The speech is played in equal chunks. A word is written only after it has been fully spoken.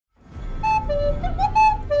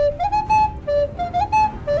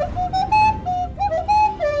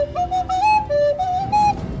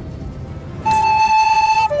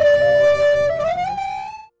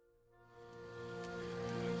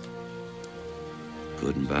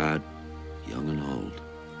good and bad, young and old.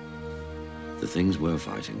 The things we're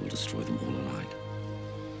fighting will destroy them all alike.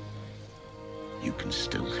 You can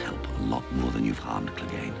still help a lot more than you've harmed,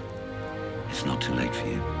 Clegane. It's not too late for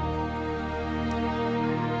you.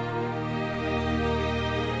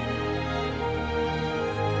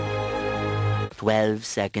 "12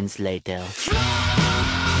 seconds later."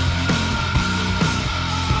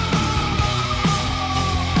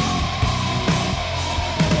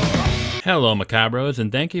 Hello Macabros,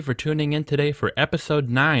 and thank you for tuning in today for episode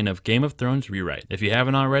 9 of Game of Thrones Rewrite. If you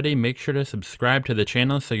haven't already, make sure to subscribe to the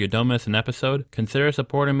channel so you don't miss an episode, consider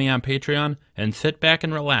supporting me on Patreon, and sit back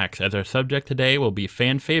and relax as our subject today will be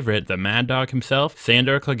fan favorite, the Mad Dog himself,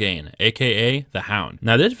 Sandor Clegane, aka the Hound.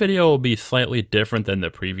 Now this video will be slightly different than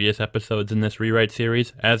the previous episodes in this rewrite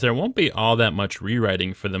series, as there won't be all that much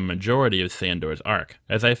rewriting for the majority of Sandor's arc,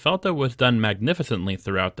 as I felt it was done magnificently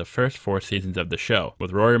throughout the first 4 seasons of the show,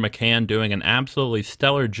 with Rory McCann doing an absolutely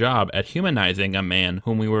stellar job at humanizing a man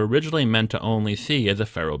whom we were originally meant to only see as a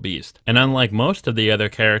feral beast. And unlike most of the other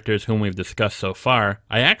characters whom we've discussed so far,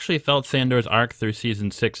 I actually felt Sandor's arc through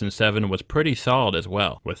seasons 6 and 7 was pretty solid as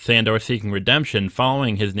well, with Sandor seeking redemption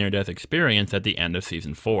following his near-death experience at the end of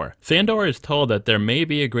season 4. Sandor is told that there may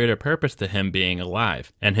be a greater purpose to him being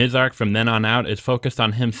alive, and his arc from then on out is focused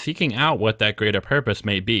on him seeking out what that greater purpose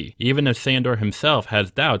may be, even if Sandor himself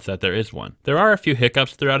has doubts that there is one. There are a few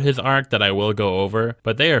hiccups throughout his arc that I will go over,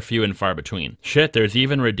 but they are few and far between. Shit, there's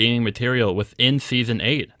even redeeming material within season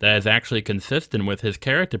 8 that is actually consistent with his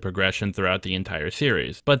character progression throughout the entire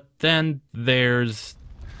series. But then there's...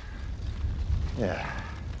 Yeah,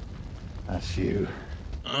 that's you.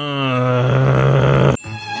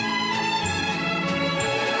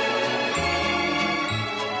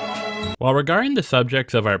 While regarding the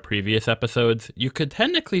subjects of our previous episodes, you could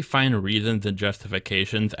technically find reasons and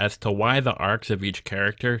justifications as to why the arcs of each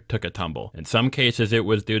character took a tumble. In some cases, it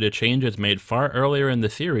was due to changes made far earlier in the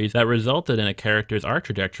series that resulted in a character's arc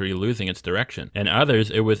trajectory losing its direction. In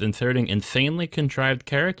others, it was inserting insanely contrived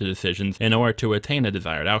character decisions in order to attain a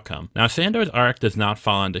desired outcome. Now, Sandor's arc does not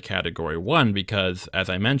fall into category 1 because, as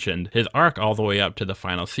I mentioned, his arc all the way up to the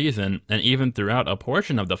final season, and even throughout a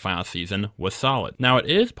portion of the final season, was solid. Now, it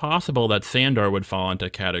is possible that Sandor would fall into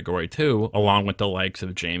category 2 along with the likes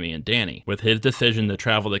of Jaime and Dany, with his decision to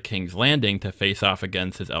travel to King's Landing to face off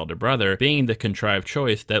against his elder brother being the contrived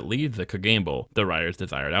choice that leads the Clegane Bowl, the writer's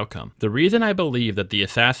desired outcome. The reason I believe that the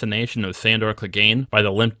assassination of Sandor Clegane by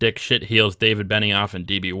the limp dick shitheels David Benioff and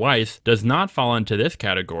D.B. Weiss does not fall into this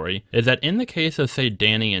category is that in the case of say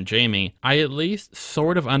Dany and Jaime, I at least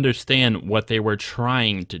sort of understand what they were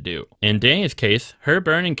trying to do. In Dany's case, her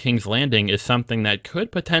burning King's Landing is something that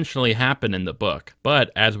could potentially happen in the book, but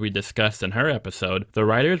as we discussed in her episode, the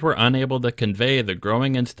writers were unable to convey the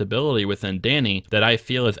growing instability within Dany that I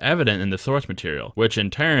feel is evident in the source material, which in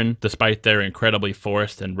turn, despite their incredibly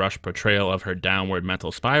forced and rushed portrayal of her downward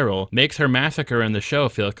mental spiral, makes her massacre in the show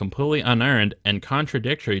feel completely unearned and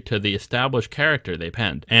contradictory to the established character they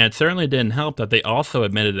penned. And it certainly didn't help that they also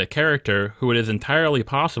admitted a character who it is entirely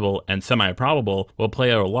possible and semi-probable will play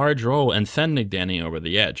a large role in sending Dany over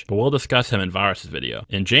the edge, but we'll discuss him in Varys' video.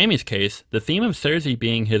 In Jaime's case, the theme of Cersei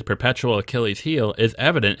being his perpetual Achilles heel is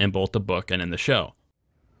evident in both the book and in the show.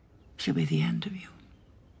 She'll be the end of you.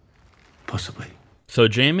 Possibly. So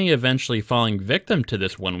Jaime eventually falling victim to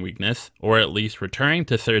this one weakness, or at least returning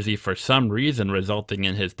to Cersei for some reason resulting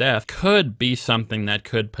in his death, could be something that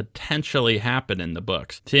could potentially happen in the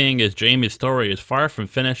books, seeing as Jaime's story is far from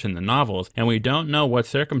finished in the novels, and we don't know what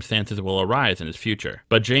circumstances will arise in his future.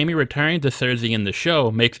 But Jaime returning to Cersei in the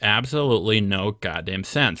show makes absolutely no goddamn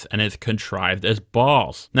sense, and is contrived as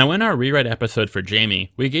balls. Now in our rewrite episode for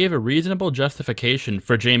Jaime, we gave a reasonable justification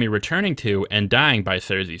for Jaime returning to and dying by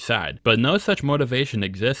Cersei's side, but no such motivation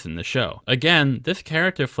exists in the show. Again, this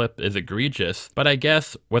character flip is egregious, but I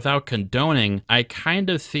guess without condoning, I kind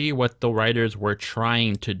of see what the writers were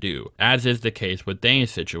trying to do, as is the case with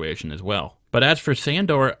Dany's situation as well. But as for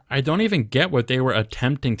Sandor, I don't even get what they were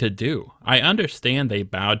attempting to do. I understand they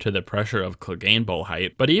bowed to the pressure of Clegane Bowl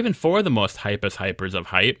hype, but even for the most hypest hypers of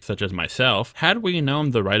hype, such as myself, had we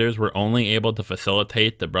known the writers were only able to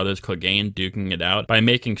facilitate the brothers Clegane duking it out by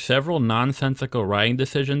making several nonsensical writing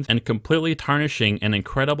decisions and completely tarnishing an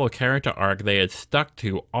incredible character arc they had stuck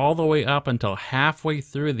to all the way up until halfway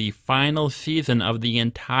through the final season of the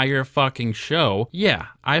entire fucking show, yeah,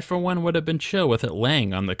 I for one would have been chill with it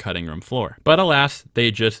laying on the cutting room floor. But alas, they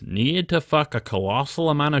just needed to fuck a colossal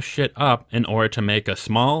amount of shit up up in order to make a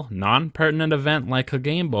small, non-pertinent event like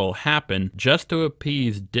Clegane Bowl happen just to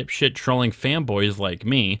appease dipshit trolling fanboys like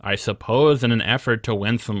me, I suppose in an effort to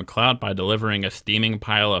win some clout by delivering a steaming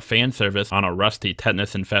pile of fan service on a rusty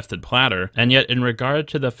tetanus-infested platter, and yet in regard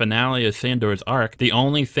to the finale of Sandor's arc, the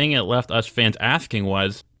only thing it left us fans asking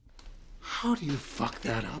was, how do you fuck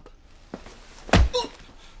that up?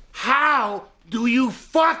 How do you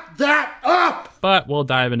fuck that up? But we'll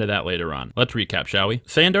dive into that later on. Let's recap, shall we?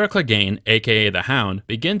 Sandor Clegane, aka the Hound,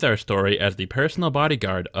 begins our story as the personal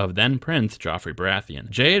bodyguard of then Prince Joffrey Baratheon.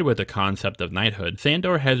 Jaded with the concept of knighthood,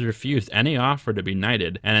 Sandor has refused any offer to be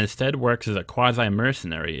knighted and instead works as a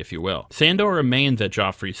quasi-mercenary, if you will. Sandor remains at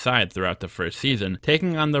Joffrey's side throughout the first season,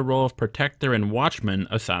 taking on the role of protector and watchman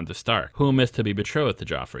of Sansa Stark, whom is to be betrothed to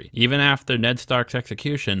Joffrey. Even after Ned Stark's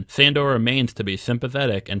execution, Sandor remains to be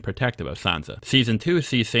sympathetic and protective of Sansa. Season 2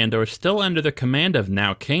 sees Sandor still under the command of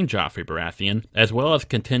now King Joffrey Baratheon, as well as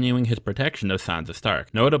continuing his protection of Sansa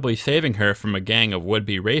Stark, notably saving her from a gang of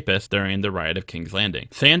would-be rapists during the riot of King's Landing.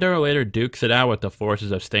 Sandor later dukes it out with the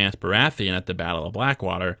forces of Stannis Baratheon at the Battle of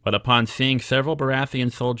Blackwater, but upon seeing several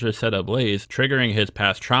Baratheon soldiers set ablaze, triggering his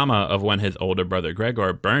past trauma of when his older brother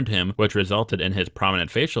Gregor burned him, which resulted in his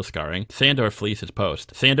prominent facial scarring, Sandor flees his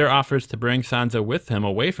post. Sandor offers to bring Sansa with him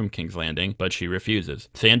away from King's Landing, but she refuses.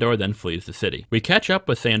 Sandor then flees the city. We catch up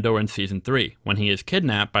with Sandor in Season 3, when he is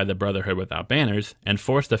kidnapped by the Brotherhood without banners and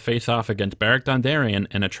forced to face off against Beric Dondarrion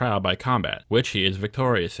in a trial by combat, which he is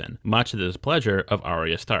victorious in, much to the displeasure of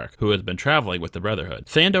Arya Stark, who has been traveling with the Brotherhood.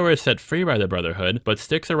 Sandor is set free by the Brotherhood, but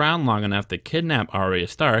sticks around long enough to kidnap Arya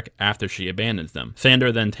Stark after she abandons them.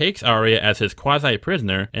 Sandor then takes Arya as his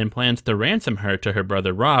quasi-prisoner and plans to ransom her to her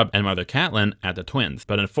brother Robb and mother Catelyn at the Twins,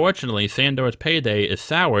 but unfortunately Sandor's payday is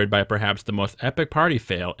soured by perhaps the most epic party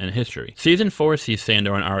fail in history. Season 4 sees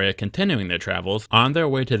Sandor and Arya continuing their travels, on their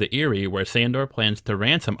way to the Eyrie where Sandor plans to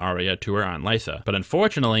ransom Arya to her aunt Lysa. But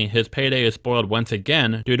unfortunately, his payday is spoiled once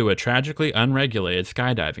again due to a tragically unregulated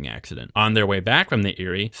skydiving accident. On their way back from the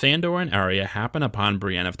Eyrie, Sandor and Arya happen upon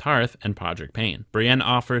Brienne of Tarth and Podrick Payne. Brienne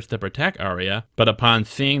offers to protect Arya, but upon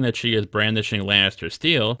seeing that she is brandishing Lannister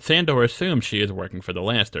steel, Sandor assumes she is working for the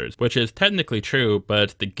Lannisters, which is technically true, but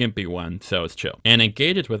it's the gimpy one, so it's chill, and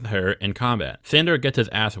engages with her in combat. Sandor gets his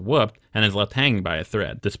ass whooped and is left hanging by a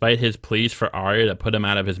thread. Despite his pleas for Arya to put him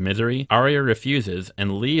out of his misery, Arya refuses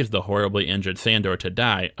and leaves the horribly injured Sandor to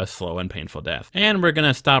die a slow and painful death. And we're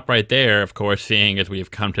gonna stop right there, of course, seeing as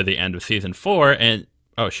we've come to the end of Season 4, and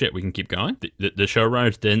oh shit, we can keep going? The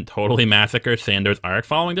showrunners didn't totally massacre Sandor's arc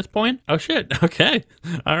following this point? Oh shit, okay.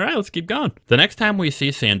 Alright, let's keep going. The next time we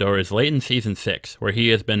see Sandor is late in Season 6, where he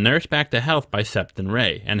has been nursed back to health by Septon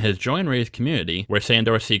Ray, and has joined Ray's community, where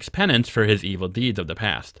Sandor seeks penance for his evil deeds of the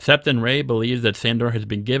past. Septon Ray believes that Sandor has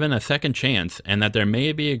been given a second chance, and that there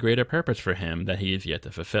may be a greater purpose for him that he is yet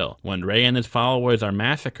to fulfill. When Ray and his followers are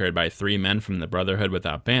massacred by 3 men from the Brotherhood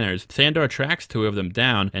without banners, Sandor tracks 2 of them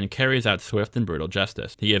down and carries out swift and brutal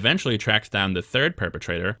justice. He eventually tracks down the 3rd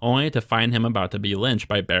perpetrator, only to find him about to be lynched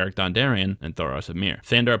by Beric Dondarrion and Thoros of Myr.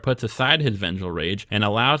 Sandor puts aside his vengeful rage and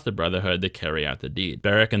allows the Brotherhood to carry out the deed.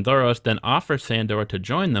 Beric and Thoros then offer Sandor to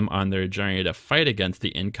join them on their journey to fight against the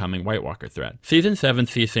incoming White Walker threat. Season 7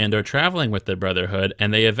 sees Sandor traveling with the Brotherhood,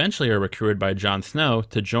 and they eventually are recruited by Jon Snow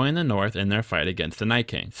to join the North in their fight against the Night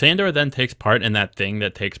King. Sandor then takes part in that thing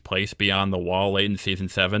that takes place beyond the wall late in Season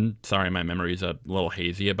 7, sorry my memory's a little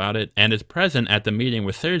hazy about it, and is present at the meeting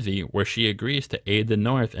with Cersei, where she agrees to aid the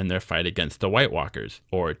North in their fight against the White Walkers.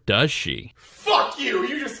 Or does she? Fuck you!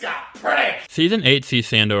 You just got pranked! Season 8 sees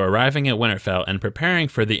Sandor arriving at Winterfell and preparing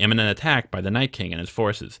for the imminent attack by the Night King and his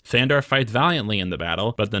forces. Sandor fights valiantly in the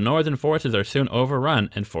battle, but the northern forces are soon overrun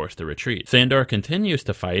and forced to retreat. Sandor continues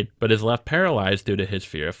to fight, but is left paralyzed due to his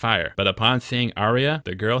fear of fire. But upon seeing Arya,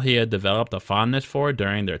 the girl he had developed a fondness for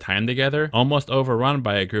during their time together, almost overrun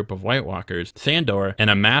by a group of White Walkers, Sandor, in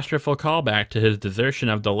a masterful callback to his desertion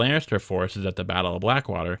of the Lannister forces at the Battle of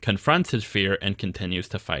Blackwater, confronts his fear and continues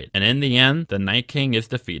to fight. And in the end, the Night King is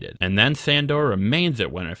defeated. And then Sandor remains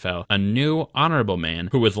at Winterfell, a new, honorable man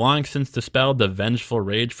who has long since dispelled the vengeful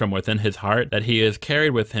rage from within his heart that he has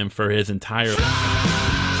carried with him for his entire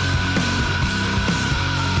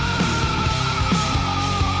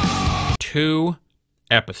two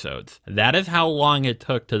episodes. That is how long it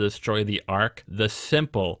took to destroy the arc, the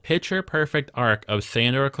simple, picture-perfect arc of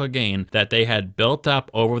Sandor Clegane that they had built up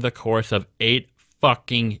over the course of 8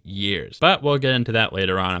 fucking years. But we'll get into that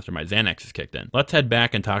later on after my Xanax is kicked in. Let's head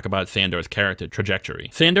back and talk about Sandor's character trajectory.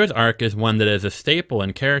 Sandor's arc is one that is a staple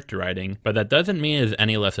in character writing, but that doesn't mean it is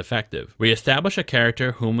any less effective. We establish a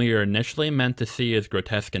character whom we are initially meant to see as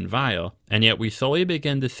grotesque and vile, and yet we slowly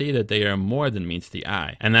begin to see that they are more than meets the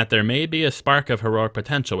eye, and that there may be a spark of heroic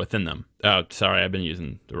potential within them. Oh, sorry, I've been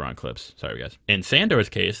using the wrong clips. Sorry, guys. In Sandor's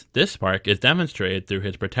case, this spark is demonstrated through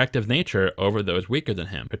his protective nature over those weaker than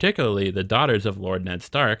him, particularly the daughters of Lord Ned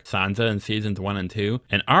Stark, Sansa in seasons 1 and 2,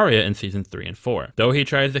 and Arya in seasons 3 and 4. Though he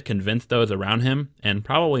tries to convince those around him, and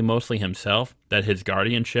probably mostly himself, that his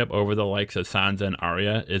guardianship over the likes of Sansa and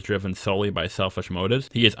Arya is driven solely by selfish motives,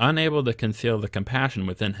 he is unable to conceal the compassion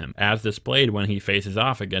within him, as displayed when he faces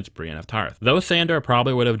off against Brienne of Tarth. Though Sandor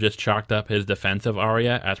probably would have just chalked up his defense of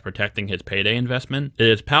Arya as protecting his payday investment, it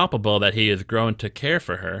is palpable that he has grown to care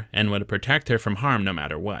for her and would protect her from harm no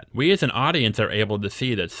matter what. We as an audience are able to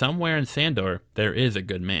see that somewhere in Sandor there is a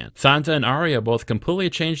good man. Sansa and Arya both completely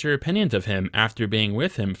changed their opinions of him after being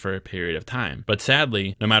with him for a period of time. But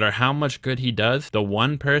sadly, no matter how much good he does, the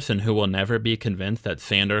one person who will never be convinced that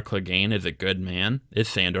Sandor Clegane is a good man is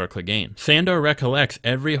Sandor Clegane. Sandor recollects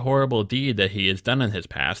every horrible deed that he has done in his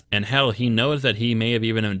past, and hell, he knows that he may have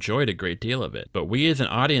even enjoyed a great deal of it. But we as an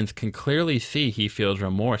audience can clearly see he feels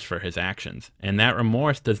remorse for his actions, and that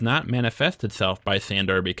remorse does not manifest itself by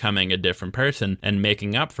Sandor becoming a different person and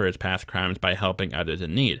making up for his past crimes by helping others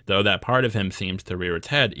in need, though that part of him seems to rear its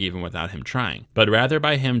head even without him trying, but rather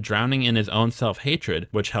by him drowning in his own self-hatred,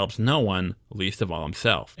 which helps no one, least of all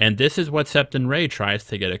himself. And this is what Septon Ray tries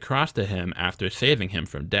to get across to him after saving him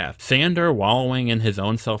from death. Sandor wallowing in his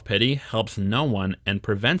own self-pity helps no one and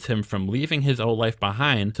prevents him from leaving his old life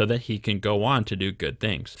behind so that he can go on to do good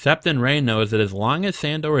things. Septon Ray knows that as long as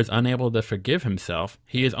Sandor is unable to forgive himself,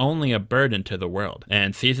 he is only a burden to the world.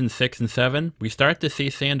 And seasons 6 and 7, we start to see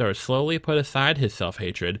Sandor slowly put aside his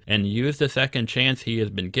self-hatred and use the second chance he has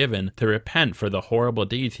been given to repent for the horrible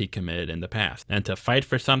deeds he committed in the past, and to fight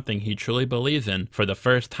for something he truly believes in for the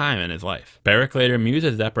first time in his life. Beric later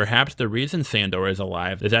muses that perhaps the reason Sandor is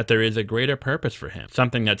alive is that there is a greater purpose for him,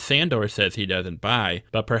 something that Sandor says he doesn't buy,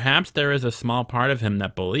 but perhaps there is a small part of him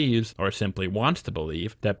that believes, or simply wants to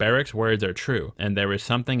believe, that Beric's words are true, and there is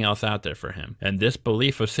something else out there for him. And this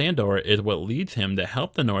belief of Sandor is what leads him to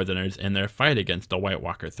help the Northerners in their fight against the White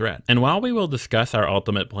Walker threat. And while we will discuss our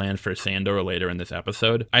ultimate plan for Sandor later in this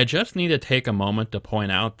episode, I just need to take a moment to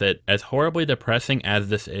point out that, as horribly depressing as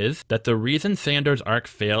this is, that the reason Sandor's arc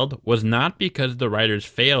failed was not because the writers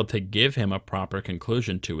failed to give him a proper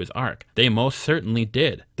conclusion to his arc. They most certainly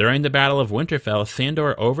did. During the Battle of Winterfell,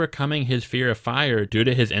 Sandor overcoming his fear of fire due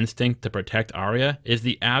to his instinct to protect Arya is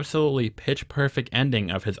the absolutely pitch-perfect ending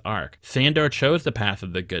of his arc. Sandor chose the path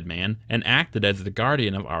of the good man and acted as the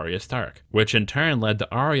guardian of Arya Stark, which in turn led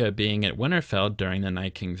to Arya being at Winterfell during the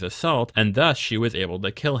Night King's assault, and thus she was able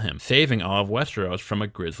to kill him, saving all of Westeros from a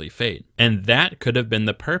grisly fate. And that could have been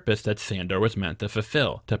the purpose that Sandor was meant to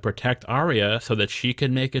fulfill, to protect Arya so that she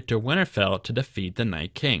could make it to Winterfell to defeat the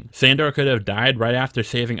Night King. Sandor could have died right after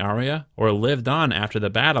saving Arya, or lived on after the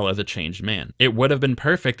battle as a changed man. It would have been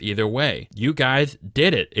perfect either way. You guys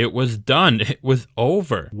did it. It was done. It was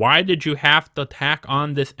over. Why did you have to tack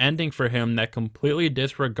on this ending for him that completely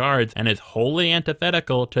disregards and is wholly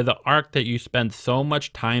antithetical to the arc that you spent so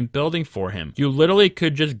much time building for him? You literally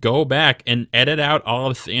could just go back and edit out all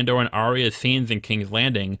of Sandor and Arya's scenes in King's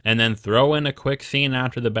Landing, and then throw in a quick scene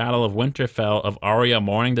after the Battle of Winterfell of Arya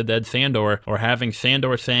mourning the dead Sandor, or having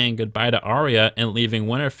Sandor saying goodbye to Arya and leaving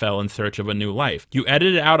Winterfell in search of a new life. You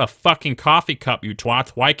edited out a fucking coffee cup, you twats.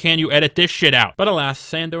 Why can't you edit this shit out? But alas,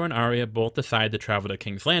 Sandor and Arya both decide to travel to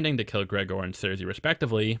King's Landing to kill Gregor and Cersei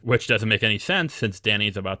respectively, which doesn't make any sense since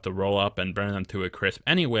Dany's about to roll up and burn them to a crisp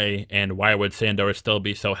anyway, and why would Sandor still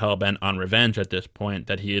be so hellbent on revenge at this point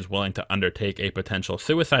that he is willing to undertake a potential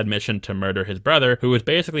suicide mission to murder his brother, who is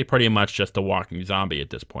basically pretty much just a walking zombie at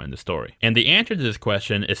this point in the story? And the answer to this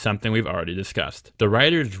question is something we've already discussed. The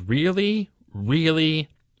writers really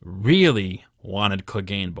wanted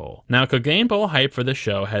Clegane Bowl. Now, Clegane Bowl hype for the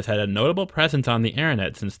show has had a notable presence on the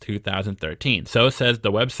internet since 2013. So says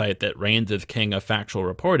the website that reigns as king of factual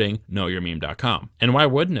reporting, KnowYourMeme.com. And why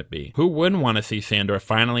wouldn't it be? Who wouldn't want to see Sandor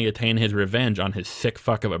finally attain his revenge on his sick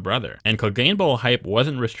fuck of a brother? And Clegane Bowl hype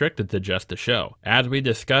wasn't restricted to just the show. As we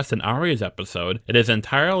discussed in Arya's episode, it is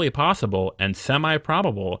entirely possible and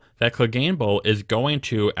semi-probable that Clegane Bowl is going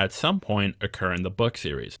to, at some point, occur in the book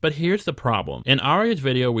series. But here's the problem. In Arya's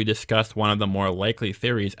video, we discussed one of the more likely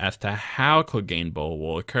theories as to how Clegane Bowl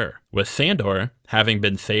will occur. With Sandor having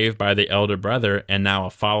been saved by the elder brother and now a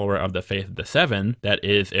follower of the Faith of the Seven, that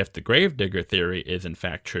is, if the Gravedigger theory is in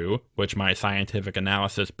fact true, which my scientific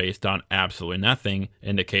analysis based on absolutely nothing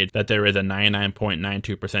indicates that there is a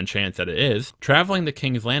 99.92% chance that it is, traveling to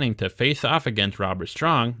King's Landing to face off against Robert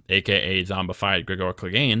Strong, aka zombified Gregor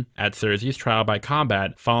Clegane, at Cersei's trial by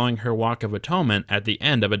combat following her Walk of Atonement at the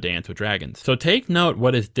end of A Dance with Dragons. So take note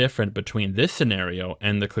what is different between this scenario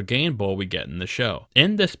and the Clegane Bowl we get in the show.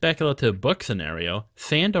 In the speculative book scenario,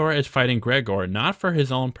 Sandor is fighting Gregor not for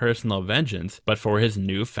his own personal vengeance, but for his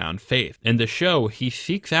newfound faith. In the show, he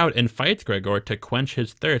seeks out and fights Gregor to quench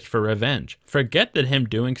his thirst for revenge. Forget that him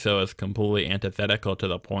doing so is completely antithetical to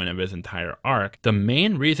the point of his entire arc. The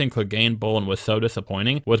main reason Clegane Bowl was so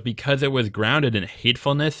disappointing was because it was grounded in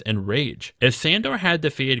hatefulness and rage. If Sandor had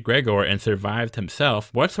defeated Gregor and survived himself,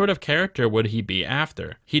 what sort of character would he be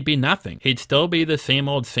after? He'd be nothing. He'd still be the same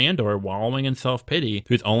old Sandor wallowing in self-pity,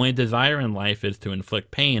 whose only desire in life is to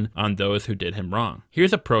inflict pain on those who did him wrong.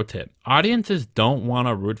 Here's a pro tip. Audiences don't want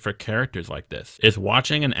to root for characters like this. Is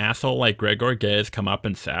watching an asshole like Gregor get his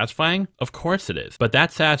comeuppance satisfying? Of course it is. But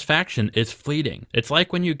that satisfaction is fleeting. It's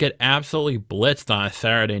like when you get absolutely blitzed on a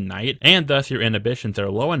Saturday night, and thus your inhibitions are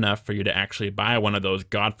low enough for you to actually buy one of those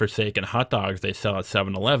godforsaken hot dogs they sell at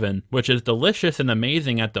 7-Eleven, which is delicious and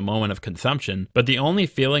amazing at the moment of consumption, but the only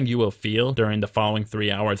feeling you will feel during the following 3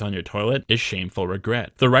 hours on your toilet is shameful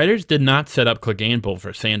regret. The writers did not set up Clegane Bowl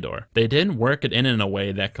for Sandor. They didn't work it in a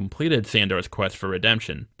way that completed Sandor's quest for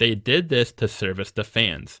redemption. They did this to service the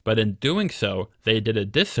fans, but in doing so, they did a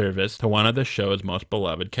disservice to one of the show's most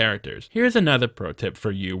beloved characters. Here's another pro tip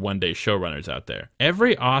for you one-day showrunners out there.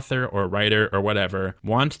 Every author or writer or whatever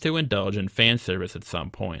wants to indulge in fan service at some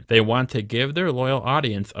point. They want to give their loyal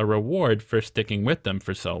audience a reward for sticking with them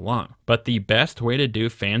for so long. But the best way to do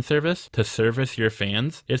fan service, to service your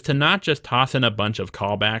fans, is to not just toss in a bunch of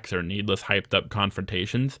callbacks or needless hyped up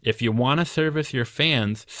confrontations. If you want to service your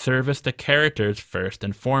fans, service the characters first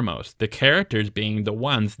and foremost. The characters being the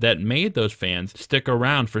ones that made those fans stick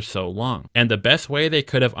around for so long. And the best way they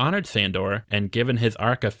could have honored Sandor and given his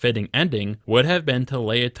arc a fitting ending would have been to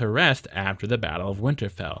lay it to rest after the Battle of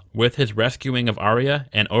Winterfell, with his rescuing of Arya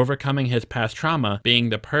and overcoming his past trauma being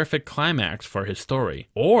the perfect climax for his story.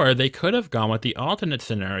 Or they could have gone with the alternate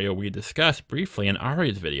scenario we discussed briefly in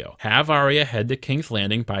Arya's video. Have Arya head to King's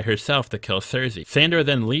Landing by herself to kill Cersei. Sandor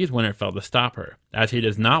then leaves Winterfell to stop her, as he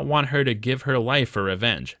does not want her to give her life for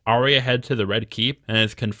revenge. Arya heads to the Red Keep and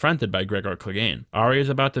is confronted by Gregor Clegane. Arya is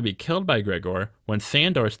about to be killed by Gregor when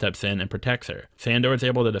Sandor steps in and protects her. Sandor is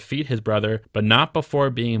able to defeat his brother, but not before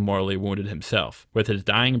being mortally wounded himself. With his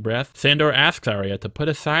dying breath, Sandor asks Arya to put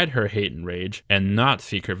aside her hate and rage and not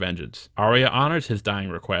seek her vengeance. Arya honors his dying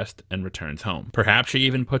request and returns home. Perhaps she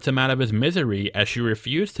even puts him out of his misery, as she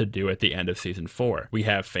refused to do at the end of season 4. We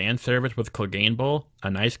have fan service with Clegane Bowl, a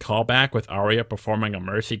nice callback with Arya performing a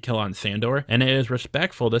mercy kill on Sandor, and it is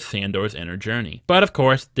respectful to Sandor's inner journey. But of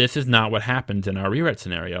course, this is not what happens in our rewrite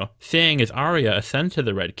scenario, seeing as Arya ascends to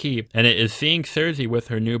the Red Keep, and it is seeing Cersei with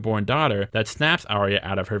her newborn daughter that snaps Arya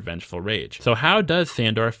out of her vengeful rage. So how does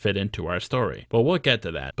Sandor fit into our story? Well, we'll get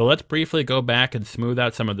to that, but let's briefly go back and smooth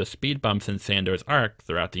out some of the speed bumps in Sandor's arc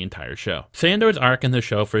throughout the entire show. Sandor's arc in the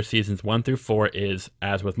show for seasons 1 through 4 is,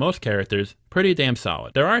 as with most characters, pretty damn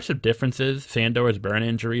solid. There are some differences. Sandor's burn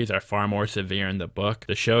injuries are far more severe in the book.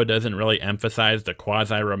 The show doesn't really emphasize the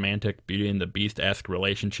quasi-romantic Beauty and the Beast-esque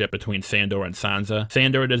relationship between Sandor and Sansa.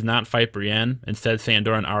 Sandor does not fight Brienne. Instead,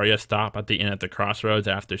 Sandor and Arya stop at the inn at the crossroads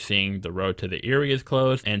after seeing the road to the Eyrie is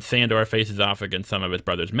closed, and Sandor faces off against some of his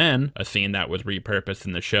brother's men, a scene that was repurposed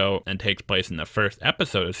in the show and takes place in the first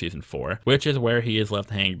episode of season 4, which is where he is left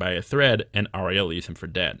hanging by a thread and Arya leaves him for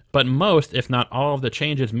dead. But most, if not all, of the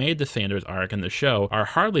changes made to Sandor's arc in the show are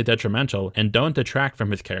hardly detrimental and don't detract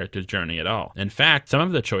from his character's journey at all. In fact, some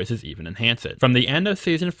of the choices even enhance it. From the end of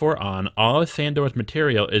season 4 on, all of Sandor's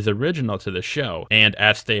material is original to the show, and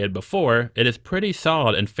as stated before, it is pretty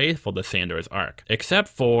solid and faithful to Sandor's arc. Except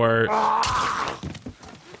for...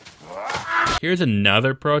 Here's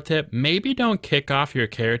another pro tip. Maybe don't kick off your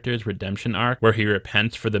character's redemption arc where he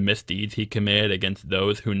repents for the misdeeds he committed against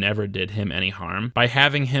those who never did him any harm by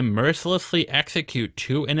having him mercilessly execute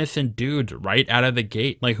 2 innocent dudes right out of the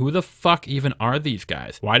gate. Like, who the fuck even are these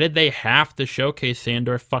guys? Why did they have to showcase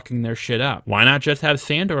Sandor fucking their shit up? Why not just have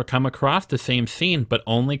Sandor come across the same scene but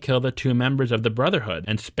only kill the 2 members of the Brotherhood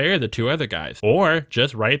and spare the 2 other guys? Or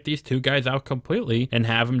just write these 2 guys out completely and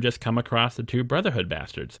have him just come across the 2 Brotherhood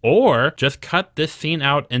bastards. Or just cut this scene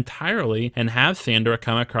out entirely and have Sandor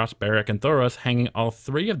come across Beric and Thoros hanging all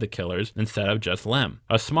 3 of the killers instead of just Lem.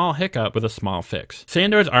 A small hiccup with a small fix.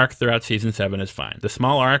 Sandor's arc throughout Season 7 is fine. The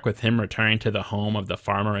small arc with him returning to the home of the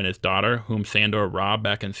farmer and his daughter, whom Sandor robbed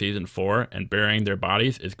back in Season 4, and burying their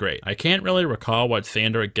bodies is great. I can't really recall what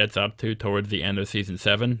Sandor gets up to towards the end of Season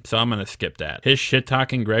 7, so I'm gonna skip that. His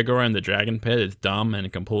shit-talking Gregor in the Dragon Pit is dumb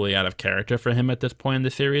and completely out of character for him at this point in the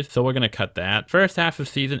series, so we're gonna cut that. First half of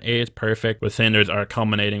Season 8 is perfect, with Sandor's arc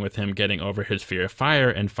culminating with him getting over his fear of fire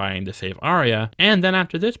and fighting to save Arya, and then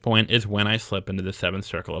after this point is when I slip into the 7th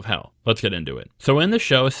circle of hell. Let's get into it. So in the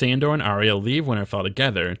show, Sandor and Arya leave Winterfell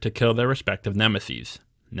together to kill their respective nemesises.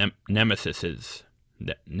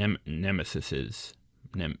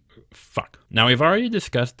 Fuck. Now, we've already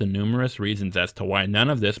discussed the numerous reasons as to why none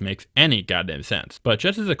of this makes any goddamn sense, but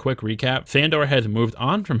just as a quick recap, Sandor has moved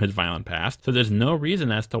on from his violent past, so there's no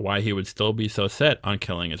reason as to why he would still be so set on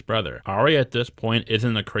killing his brother. Arya at this point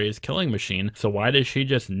isn't a crazed killing machine, so why does she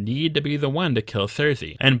just need to be the one to kill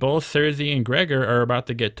Cersei? And both Cersei and Gregor are about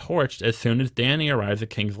to get torched as soon as Dany arrives at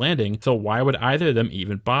King's Landing, so why would either of them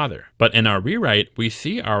even bother? But in our rewrite, we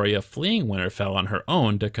see Arya fleeing Winterfell on her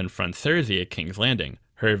own to confront Cersei at King's Landing,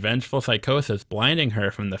 her vengeful psychosis blinding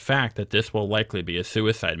her from the fact that this will likely be a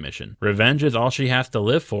suicide mission. Revenge is all she has to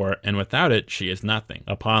live for, and without it, she is nothing.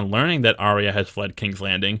 Upon learning that Arya has fled King's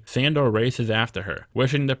Landing, Sandor races after her,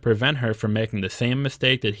 wishing to prevent her from making the same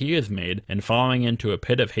mistake that he has made and falling into a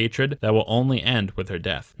pit of hatred that will only end with her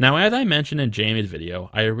death. Now, as I mentioned in Jaime's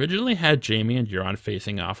video, I originally had Jaime and Euron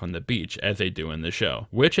facing off on the beach, as they do in the show,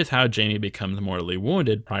 which is how Jaime becomes mortally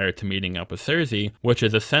wounded prior to meeting up with Cersei, which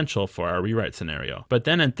is essential for our rewrite scenario. But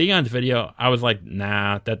then in Theon's video, I was like,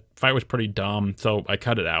 nah, that fight was pretty dumb, so I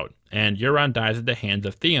cut it out. And Euron dies at the hands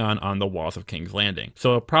of Theon on the walls of King's Landing.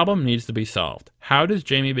 So a problem needs to be solved. How does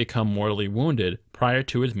Jaime become mortally wounded prior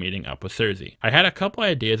to his meeting up with Cersei? I had a couple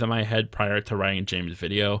ideas in my head prior to writing Jaime's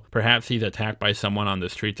video. Perhaps he's attacked by someone on the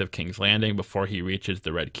streets of King's Landing before he reaches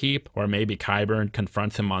the Red Keep, or maybe Qyburn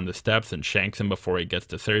confronts him on the steps and shanks him before he gets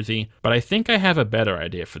to Cersei. But I think I have a better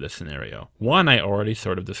idea for this scenario. One I already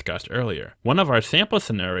sort of discussed earlier. One of our sample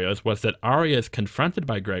scenarios was that Arya is confronted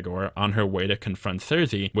by Gregor on her way to confront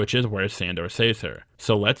Cersei, which is where Sandor saves her.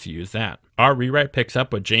 So let's use that. Our rewrite picks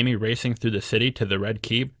up with Jaime racing through the city to the Red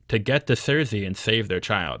Keep to get to Cersei and save their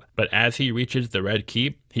child. But as he reaches the Red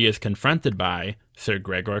Keep, he is confronted by Sir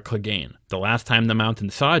Gregor Clegane. The last time the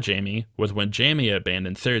Mountain saw Jaime was when Jaime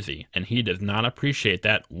abandoned Cersei, and he does not appreciate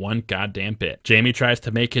that one goddamn bit. Jaime tries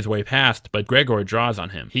to make his way past, but Gregor draws on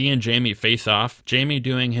him. He and Jaime face off, Jaime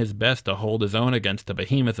doing his best to hold his own against a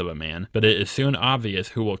behemoth of a man, but it is soon obvious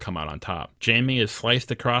who will come out on top. Jaime is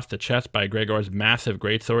sliced across the chest by Gregor's massive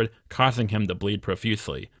greatsword, causing him to bleed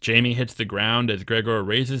profusely. Jaime hits the ground as Gregor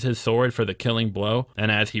raises his sword for the killing blow,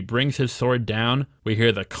 and as he brings his sword down, we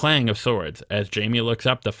hear the clang of swords as Jaime looks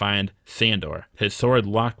up to find Sandor, his sword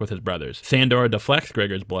locked with his brother's. Sandor deflects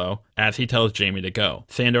Gregor's blow as he tells Jaime to go.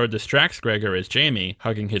 Sandor distracts Gregor as Jaime,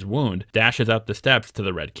 hugging his wound, dashes up the steps to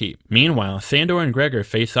the Red Keep. Meanwhile, Sandor and Gregor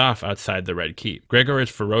face off outside the Red Keep. Gregor is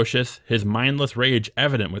ferocious, his mindless rage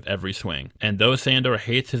evident with every swing. And though Sandor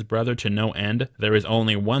hates his brother to no end, there is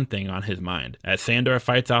only one thing on his mind. As Sandor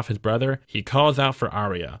fights off his brother, he calls out for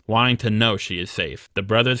Arya, wanting to know she is safe. The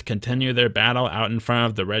brothers continue their battle out in front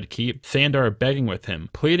of the Red Keep, Sandor begging with him,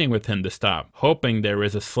 pleading with him to stop, hoping there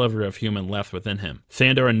is a sliver of human left within him.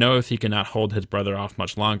 Sandor knows he cannot hold his brother off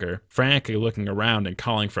much longer, frantically looking around and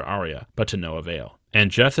calling for Arya, but to no avail. And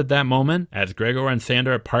just at that moment, as Gregor and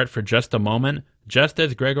Sandor part for just a moment, just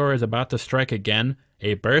as Gregor is about to strike again,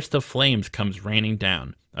 a burst of flames comes raining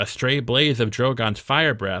down. A stray blaze of Drogon's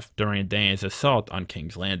fire breath during Dany's assault on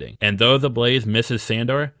King's Landing. And though the blaze misses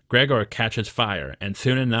Sandor, Gregor catches fire, and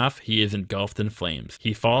soon enough he is engulfed in flames.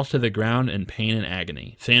 He falls to the ground in pain and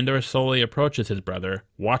agony. Sandor slowly approaches his brother,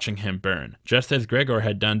 watching him burn, just as Gregor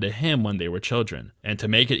had done to him when they were children. And to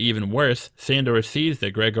make it even worse, Sandor sees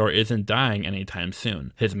that Gregor isn't dying anytime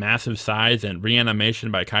soon, his massive size and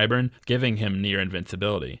reanimation by Qyburn giving him near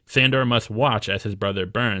invincibility. Sandor must watch as his brother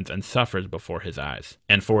burns and suffers before his eyes.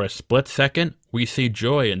 And for a split second, we see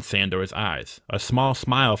joy in Sandor's eyes, a small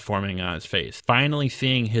smile forming on his face, finally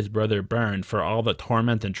seeing his brother burn for all the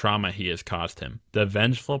torment and trauma he has caused him. The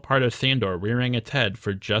vengeful part of Sandor rearing its head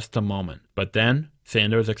for just a moment. But then,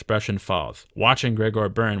 Sandor's expression falls, watching Gregor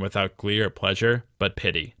burn without glee or pleasure, but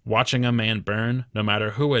pity. Watching a man burn, no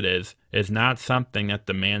matter who it is not something that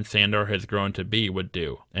the man Sandor has grown to be would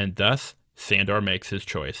do, and thus, Sandor makes his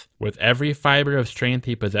choice. With every fiber of strength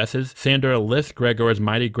he possesses, Sandor lifts Gregor's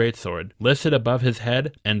mighty greatsword, lifts it above his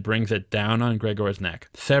head, and brings it down on Gregor's neck,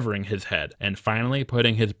 severing his head, and finally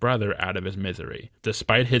putting his brother out of his misery.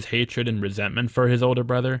 Despite his hatred and resentment for his older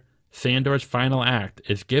brother, Sandor's final act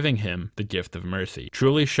is giving him the gift of mercy,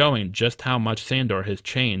 truly showing just how much Sandor has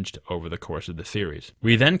changed over the course of the series.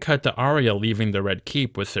 We then cut to Arya leaving the Red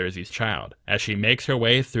Keep with Cersei's child, as she makes her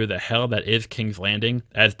way through the hell that is King's Landing,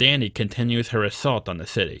 as Dany continues her assault on the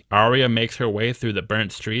city. Arya makes her way through the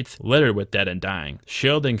burnt streets, littered with dead and dying,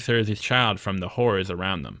 shielding Cersei's child from the horrors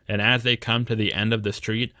around them. And as they come to the end of the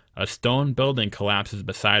street, a stone building collapses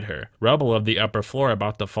beside her, rubble of the upper floor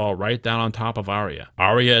about to fall right down on top of Arya.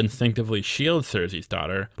 Arya instinctively shields Cersei's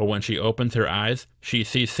daughter, but when she opens her eyes, she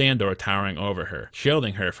sees Sandor towering over her,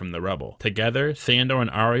 shielding her from the rubble. Together, Sandor and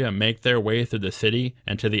Arya make their way through the city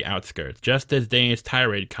and to the outskirts, just as Dany's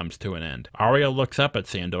tirade comes to an end. Arya looks up at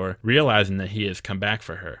Sandor, realizing that he has come back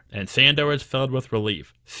for her, and Sandor is filled with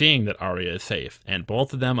relief, seeing that Arya is safe, and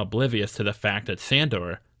both of them oblivious to the fact that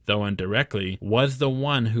Sandor, though indirectly, was the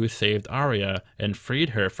one who saved Arya and freed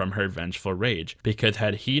her from her vengeful rage, because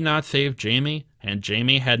had he not saved Jaime, and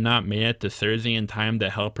Jaime had not made it to Cersei in time to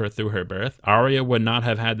help her through her birth, Arya would not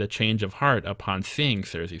have had the change of heart upon seeing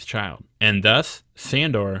Cersei's child. And thus,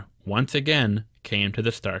 Sandor, once again, came to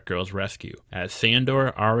the Stark girl's rescue. As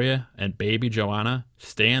Sandor, Arya, and baby Joanna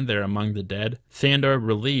stand there among the dead, Sandor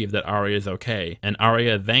relieved that Arya is okay, and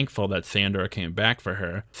Arya thankful that Sandor came back for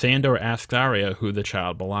her, Sandor asks Arya who the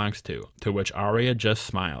child belongs to which Arya just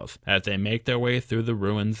smiles, as they make their way through the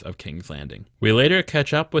ruins of King's Landing. We later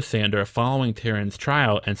catch up with Sandor following Tyrion's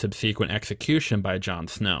trial and subsequent execution by Jon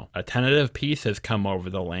Snow. A tentative peace has come over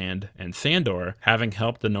the land, and Sandor, having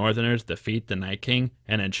helped the Northerners defeat the Night King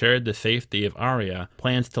and ensured the safety of Arya,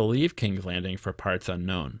 plans to leave King's Landing for parts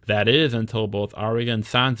unknown. That is, until both Arya and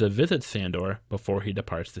Sansa visit Sandor before he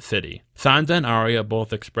departs the city. Sansa and Arya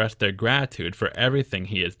both express their gratitude for everything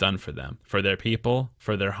he has done for them, for their people,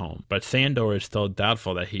 for their home. But Sandor is still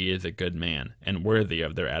doubtful that he is a good man, and worthy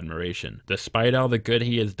of their admiration. Despite all the good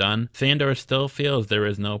he has done, Sandor still feels there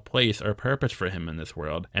is no place or purpose for him in this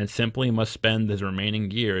world, and simply must spend his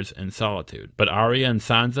remaining years in solitude. But Arya and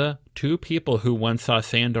Sansa, two people who once saw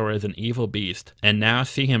Sandor as an evil beast, and now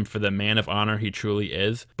see him for the man of honor he truly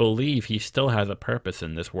is, believe he still has a purpose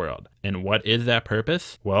in this world. And what is that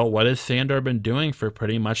purpose? Well, what has Sandor been doing for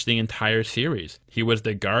pretty much the entire series? He was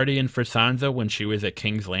the guardian for Sansa when she was at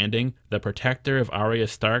King's Landing, the protector of Arya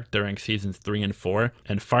Stark during seasons 3 and 4,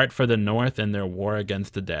 and fought for the North in their war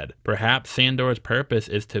against the dead. Perhaps Sandor's purpose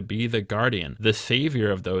is to be the guardian, the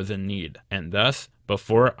savior of those in need, and thus,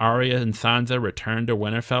 before Arya and Sansa return to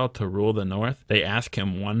Winterfell to rule the North, they ask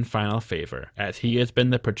him one final favor. As he has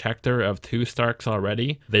been the protector of 2 Starks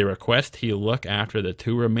already, they request he look after the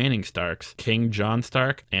 2 remaining Starks, King Jon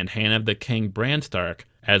Stark and Hand of the King Bran Stark,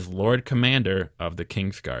 as Lord Commander of the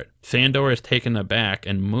Kingsguard. Sandor is taken aback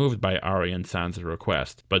and moved by Arya and Sansa's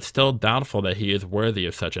request, but still doubtful that he is worthy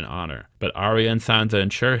of such an honor. But Arya and Sansa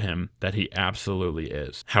assure him that he absolutely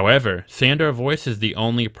is. However, Sandor voices the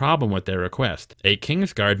only problem with their request. A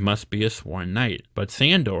Kingsguard must be a sworn knight, but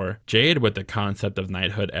Sandor, jaded with the concept of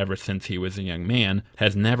knighthood ever since he was a young man,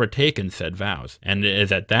 has never taken said vows. And it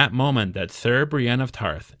is at that moment that Sir Brienne of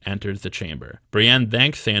Tarth enters the chamber. Brienne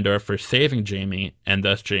thanks Sandor for saving Jaime, and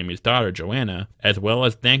thus Jaime's daughter Joanna, as well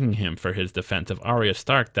as thanking him for his defense of Arya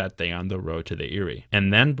Stark that day on the road to the Eyrie.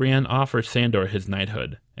 And then Brienne offers Sandor his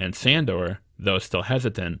knighthood, and Sandor, though still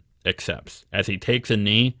hesitant, accepts, as he takes a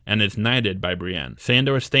knee and is knighted by Brienne.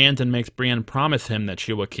 Sandor stands and makes Brienne promise him that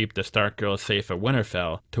she will keep the Stark girls safe at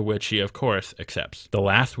Winterfell, to which he of course accepts. The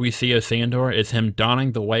last we see of Sandor is him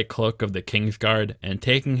donning the white cloak of the Kingsguard and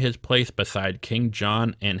taking his place beside King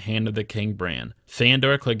Jon and Hand of the King Bran.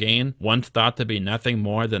 Sandor Clegane, once thought to be nothing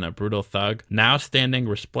more than a brutal thug, now standing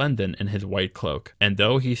resplendent in his white cloak. And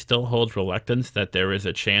though he still holds reluctance that there is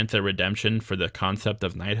a chance at redemption for the concept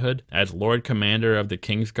of knighthood, as Lord Commander of the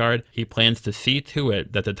Kingsguard, he plans to see to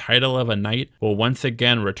it that the title of a knight will once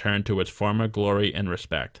again return to its former glory and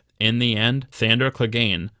respect. In the end, Sandor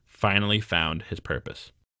Clegane finally found his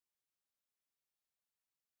purpose.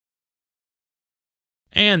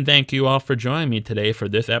 And thank you all for joining me today for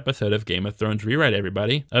this episode of Game of Thrones Rewrite,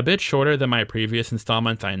 everybody. A bit shorter than my previous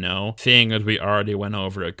installments, I know, seeing as we already went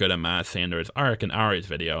over a good amount of Sandor's arc in Arya's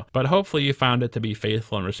video, but hopefully you found it to be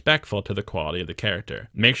faithful and respectful to the quality of the character.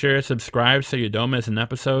 Make sure to subscribe so you don't miss an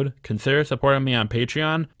episode, consider supporting me on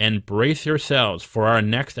Patreon, and brace yourselves for our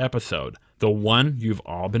next episode, the one you've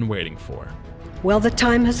all been waiting for. Well, the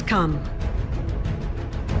time has come.